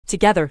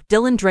Together,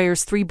 Dylan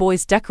Dreyer's three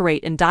boys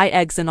decorate and dye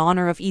eggs in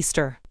honor of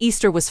Easter.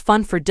 Easter was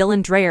fun for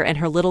Dylan Dreyer and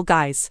her little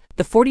guys.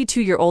 The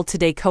 42-year-old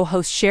Today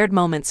co-host shared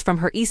moments from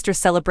her Easter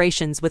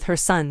celebrations with her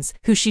sons,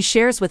 who she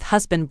shares with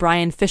husband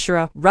Brian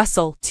Fisher,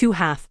 Russell,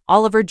 2.5,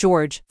 Oliver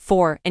George,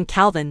 4, and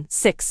Calvin,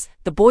 6.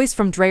 The boys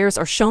from Dreyer's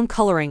are shown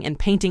coloring and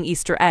painting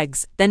Easter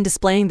eggs, then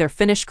displaying their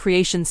finished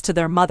creations to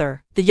their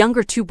mother. The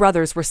younger two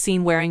brothers were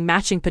seen wearing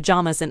matching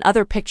pajamas and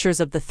other pictures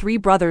of the three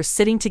brothers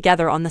sitting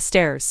together on the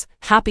stairs.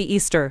 Happy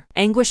Easter,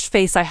 anguished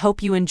face. I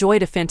hope you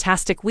enjoyed a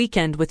fantastic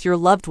weekend with your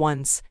loved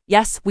ones.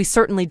 Yes, we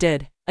certainly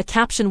did. A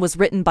caption was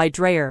written by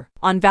Dreyer.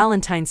 On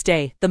Valentine's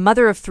Day, the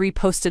mother of three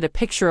posted a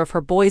picture of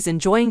her boys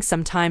enjoying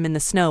some time in the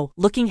snow,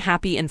 looking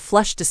happy and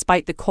flushed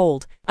despite the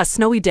cold. A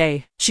snowy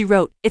day. She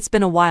wrote, "It's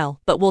been a while,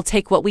 but we'll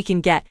take what we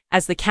can get,"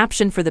 as the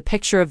caption for the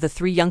picture of the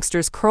three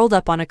youngsters curled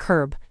up on a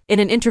curb. In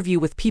an interview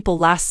with People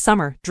last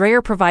summer,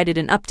 Dreyer provided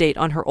an update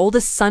on her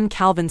oldest son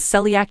Calvin's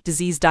celiac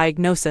disease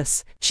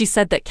diagnosis. She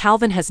said that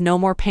Calvin has no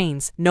more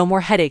pains, no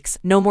more headaches,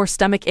 no more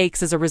stomach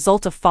aches as a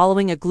result of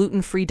following a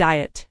gluten-free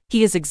diet.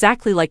 He is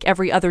exactly like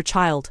every other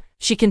child.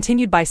 She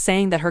continued by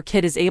saying that her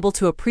kid is able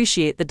to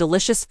appreciate the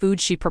delicious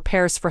food she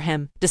prepares for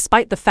him,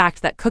 despite the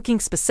fact that cooking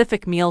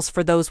specific meals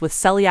for those with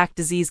celiac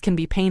disease can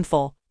be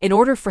painful. In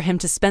order for him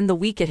to spend the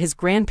week at his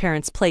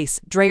grandparents'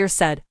 place, Dreyer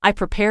said, "I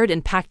prepared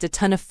and packed a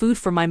ton of food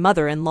for my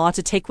mother-in-law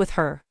to take with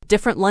her.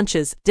 Different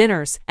lunches,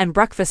 dinners, and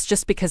breakfasts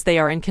just because they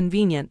are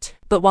inconvenient.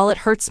 But while it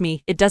hurts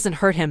me, it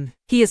doesn't hurt him.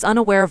 He is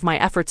unaware of my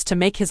efforts to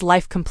make his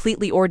life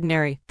completely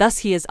ordinary, thus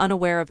he is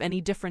unaware of any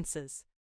differences."